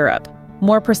of Europe,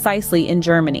 more precisely in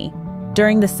Germany,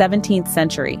 during the 17th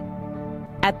century.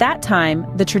 At that time,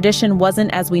 the tradition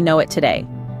wasn't as we know it today.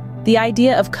 The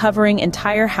idea of covering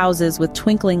entire houses with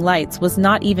twinkling lights was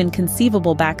not even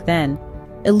conceivable back then.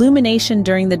 Illumination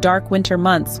during the dark winter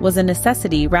months was a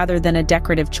necessity rather than a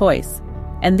decorative choice,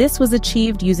 and this was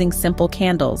achieved using simple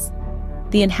candles.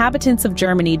 The inhabitants of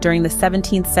Germany during the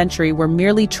 17th century were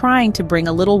merely trying to bring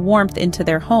a little warmth into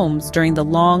their homes during the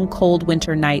long, cold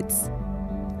winter nights.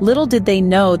 Little did they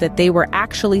know that they were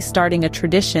actually starting a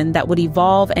tradition that would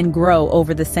evolve and grow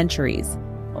over the centuries.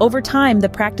 Over time, the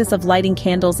practice of lighting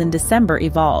candles in December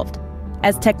evolved.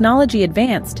 As technology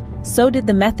advanced, so did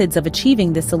the methods of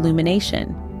achieving this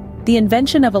illumination. The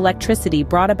invention of electricity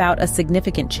brought about a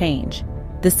significant change.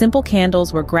 The simple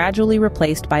candles were gradually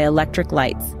replaced by electric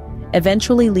lights,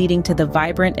 eventually leading to the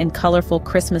vibrant and colorful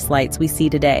Christmas lights we see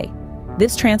today.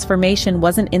 This transformation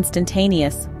wasn't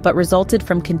instantaneous, but resulted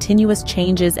from continuous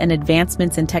changes and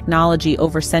advancements in technology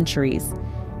over centuries.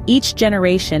 Each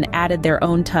generation added their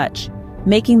own touch,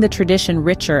 making the tradition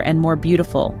richer and more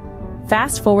beautiful.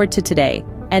 Fast forward to today,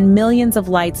 and millions of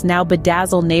lights now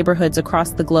bedazzle neighborhoods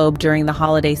across the globe during the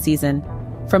holiday season.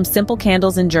 From simple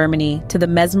candles in Germany to the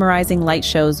mesmerizing light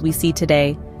shows we see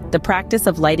today, the practice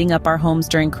of lighting up our homes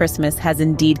during Christmas has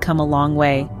indeed come a long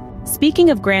way. Speaking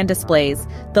of grand displays,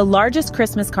 the largest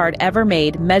Christmas card ever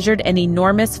made measured an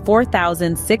enormous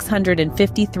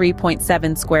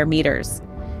 4,653.7 square meters.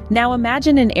 Now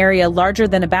imagine an area larger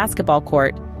than a basketball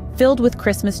court, filled with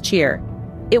Christmas cheer.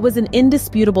 It was an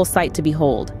indisputable sight to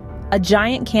behold, a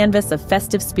giant canvas of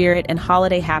festive spirit and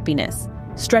holiday happiness,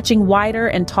 stretching wider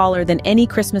and taller than any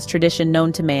Christmas tradition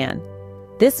known to man.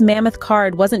 This mammoth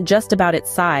card wasn't just about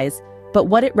its size, but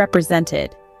what it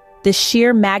represented. The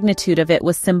sheer magnitude of it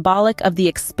was symbolic of the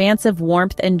expansive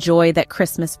warmth and joy that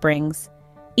Christmas brings.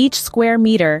 Each square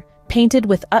meter, painted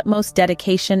with utmost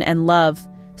dedication and love,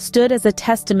 stood as a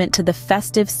testament to the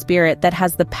festive spirit that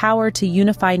has the power to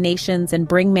unify nations and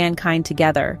bring mankind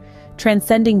together,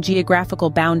 transcending geographical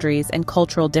boundaries and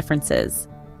cultural differences.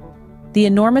 The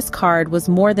enormous card was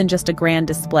more than just a grand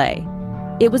display.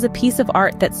 It was a piece of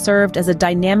art that served as a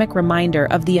dynamic reminder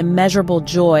of the immeasurable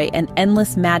joy and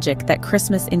endless magic that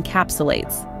Christmas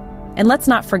encapsulates. And let's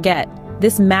not forget,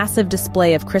 this massive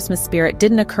display of Christmas spirit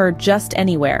didn't occur just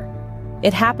anywhere.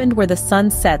 It happened where the sun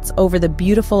sets over the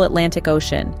beautiful Atlantic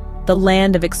Ocean, the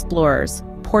land of explorers,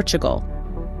 Portugal.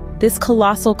 This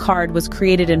colossal card was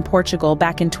created in Portugal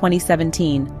back in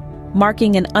 2017,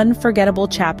 marking an unforgettable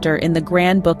chapter in the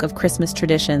Grand Book of Christmas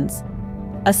Traditions.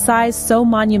 A size so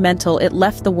monumental it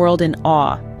left the world in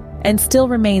awe, and still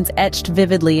remains etched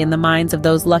vividly in the minds of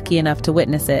those lucky enough to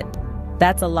witness it.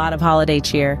 That's a lot of holiday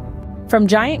cheer. From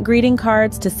giant greeting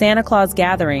cards to Santa Claus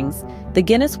gatherings, the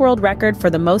Guinness World Record for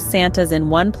the most Santas in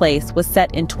one place was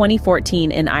set in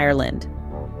 2014 in Ireland.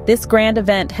 This grand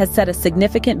event has set a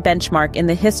significant benchmark in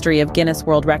the history of Guinness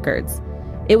World Records.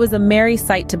 It was a merry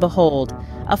sight to behold,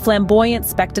 a flamboyant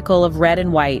spectacle of red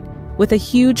and white, with a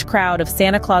huge crowd of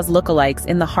Santa Claus lookalikes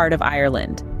in the heart of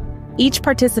Ireland. Each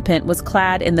participant was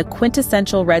clad in the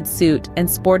quintessential red suit and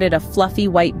sported a fluffy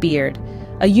white beard,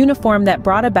 a uniform that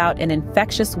brought about an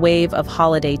infectious wave of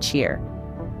holiday cheer.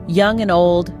 Young and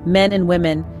old, men and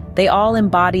women, they all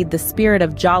embodied the spirit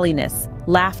of jolliness,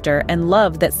 laughter, and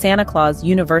love that Santa Claus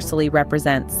universally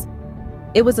represents.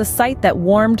 It was a sight that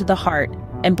warmed the heart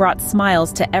and brought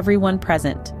smiles to everyone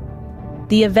present.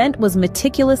 The event was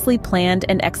meticulously planned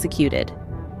and executed.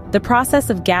 The process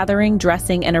of gathering,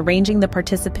 dressing, and arranging the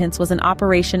participants was an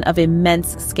operation of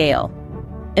immense scale.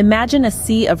 Imagine a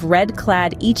sea of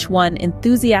red-clad, each one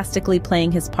enthusiastically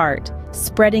playing his part,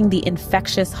 spreading the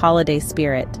infectious holiday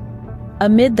spirit.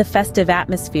 Amid the festive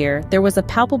atmosphere, there was a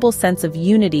palpable sense of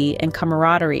unity and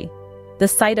camaraderie. The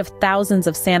sight of thousands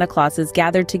of Santa Clauses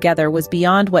gathered together was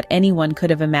beyond what anyone could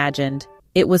have imagined.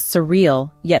 It was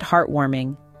surreal, yet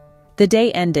heartwarming. The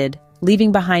day ended,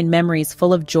 leaving behind memories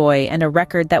full of joy and a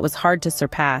record that was hard to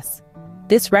surpass.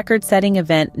 This record-setting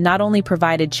event not only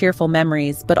provided cheerful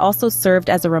memories, but also served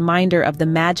as a reminder of the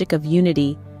magic of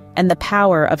unity and the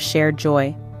power of shared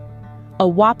joy. A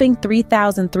whopping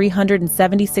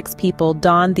 3,376 people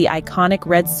donned the iconic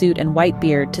red suit and white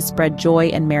beard to spread joy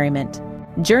and merriment.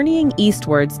 Journeying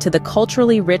eastwards to the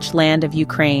culturally rich land of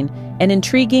Ukraine, an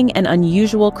intriguing and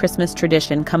unusual Christmas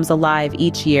tradition comes alive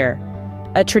each year.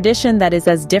 A tradition that is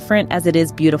as different as it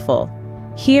is beautiful.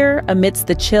 Here, amidst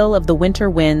the chill of the winter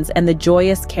winds and the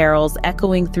joyous carols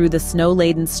echoing through the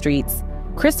snow-laden streets,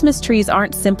 Christmas trees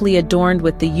aren't simply adorned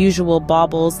with the usual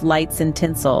baubles, lights, and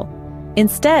tinsel.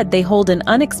 Instead, they hold an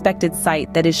unexpected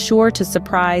sight that is sure to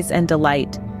surprise and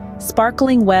delight.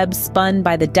 Sparkling webs spun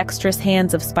by the dexterous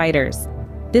hands of spiders.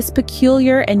 This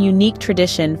peculiar and unique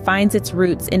tradition finds its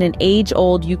roots in an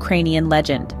age-old Ukrainian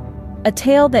legend. A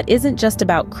tale that isn't just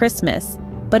about Christmas,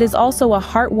 but is also a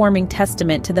heartwarming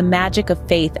testament to the magic of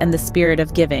faith and the spirit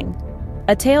of giving.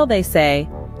 A tale, they say,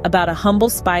 about a humble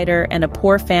spider and a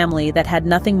poor family that had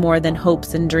nothing more than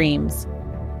hopes and dreams.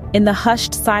 In the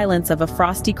hushed silence of a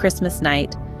frosty Christmas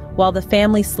night, while the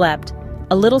family slept,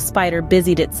 a little spider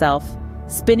busied itself,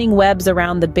 spinning webs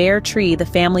around the bare tree the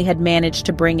family had managed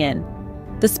to bring in.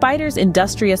 The spider's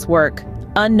industrious work,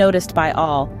 unnoticed by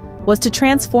all, was to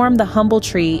transform the humble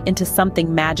tree into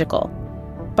something magical.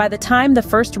 By the time the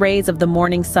first rays of the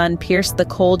morning sun pierced the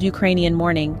cold Ukrainian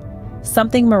morning,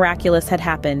 something miraculous had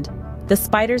happened. The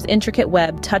spider's intricate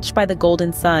web, touched by the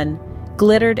golden sun,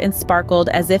 glittered and sparkled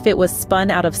as if it was spun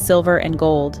out of silver and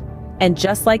gold. And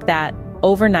just like that,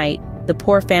 overnight, the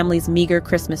poor family's meager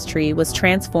Christmas tree was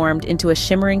transformed into a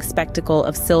shimmering spectacle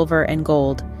of silver and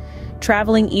gold.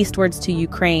 Traveling eastwards to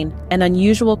Ukraine, an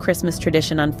unusual Christmas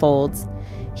tradition unfolds.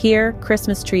 Here,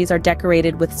 Christmas trees are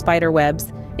decorated with spider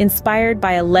webs, inspired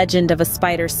by a legend of a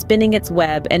spider spinning its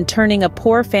web and turning a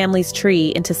poor family's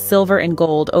tree into silver and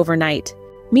gold overnight.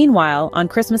 Meanwhile, on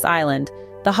Christmas Island,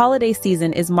 the holiday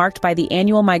season is marked by the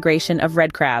annual migration of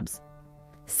red crabs.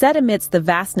 Set amidst the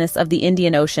vastness of the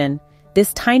Indian Ocean,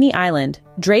 this tiny island,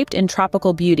 draped in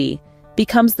tropical beauty,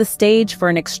 becomes the stage for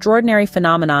an extraordinary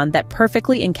phenomenon that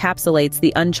perfectly encapsulates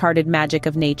the uncharted magic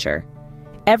of nature.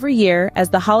 Every year, as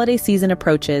the holiday season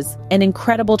approaches, an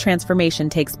incredible transformation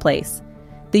takes place.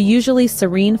 The usually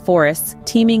serene forests,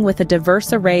 teeming with a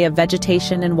diverse array of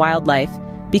vegetation and wildlife,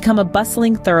 become a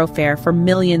bustling thoroughfare for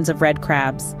millions of red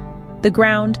crabs. The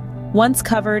ground, once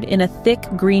covered in a thick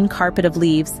green carpet of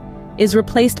leaves, is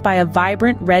replaced by a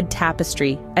vibrant red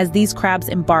tapestry as these crabs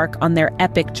embark on their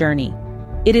epic journey.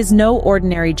 It is no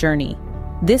ordinary journey.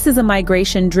 This is a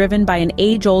migration driven by an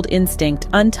age-old instinct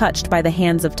untouched by the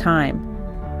hands of time.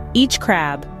 Each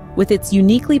crab, with its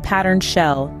uniquely patterned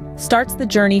shell, starts the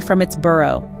journey from its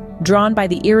burrow, drawn by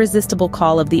the irresistible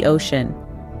call of the ocean.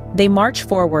 They march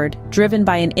forward, driven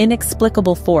by an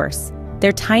inexplicable force,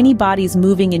 their tiny bodies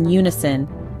moving in unison,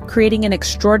 creating an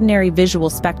extraordinary visual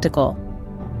spectacle.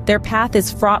 Their path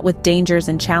is fraught with dangers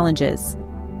and challenges.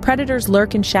 Predators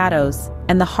lurk in shadows,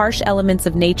 and the harsh elements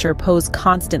of nature pose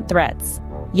constant threats.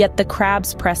 Yet the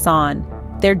crabs press on,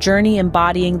 their journey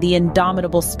embodying the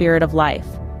indomitable spirit of life.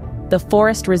 The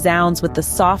forest resounds with the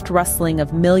soft rustling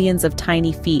of millions of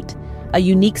tiny feet, a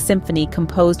unique symphony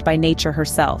composed by nature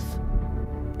herself.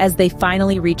 As they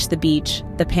finally reach the beach,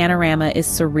 the panorama is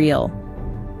surreal.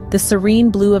 The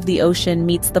serene blue of the ocean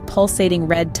meets the pulsating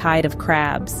red tide of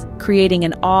crabs, creating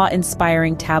an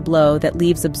awe-inspiring tableau that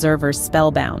leaves observers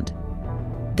spellbound.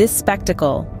 This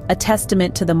spectacle, a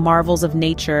testament to the marvels of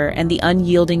nature and the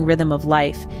unyielding rhythm of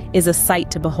life, is a sight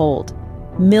to behold.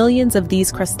 Millions of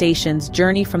these crustaceans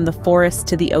journey from the forest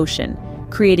to the ocean,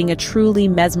 creating a truly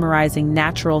mesmerizing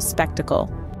natural spectacle.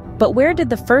 But where did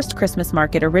the first Christmas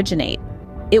market originate?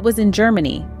 It was in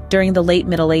Germany, during the late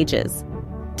Middle Ages.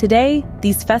 Today,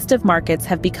 these festive markets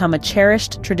have become a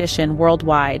cherished tradition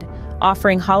worldwide,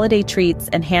 offering holiday treats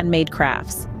and handmade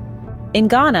crafts. In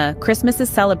Ghana, Christmas is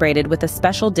celebrated with a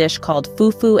special dish called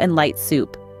fufu and light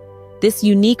soup. This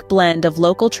unique blend of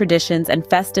local traditions and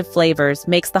festive flavors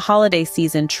makes the holiday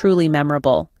season truly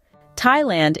memorable.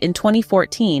 Thailand, in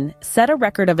 2014, set a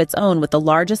record of its own with the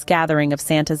largest gathering of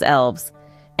Santa's elves.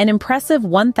 An impressive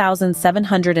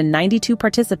 1,792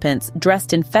 participants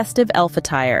dressed in festive elf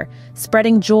attire,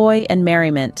 spreading joy and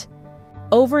merriment.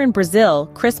 Over in Brazil,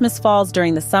 Christmas falls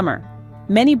during the summer.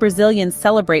 Many Brazilians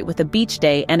celebrate with a beach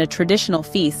day and a traditional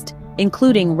feast,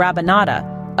 including rabanada,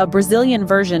 a Brazilian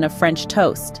version of French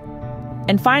toast.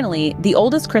 And finally, the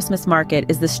oldest Christmas market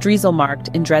is the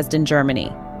Striezelmarkt in Dresden,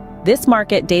 Germany. This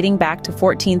market, dating back to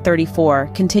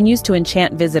 1434, continues to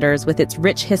enchant visitors with its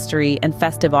rich history and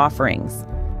festive offerings.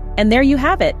 And there you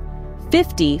have it,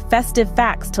 50 festive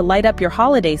facts to light up your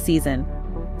holiday season.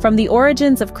 From the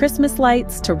origins of Christmas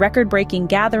lights to record-breaking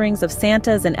gatherings of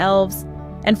Santas and elves,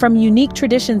 and from unique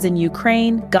traditions in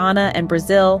Ukraine, Ghana, and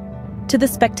Brazil, to the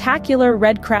spectacular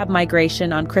red crab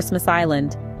migration on Christmas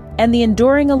Island, and the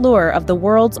enduring allure of the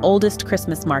world's oldest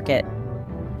Christmas market.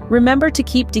 Remember to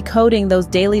keep decoding those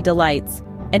daily delights,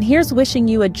 and here's wishing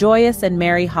you a joyous and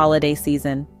merry holiday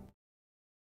season.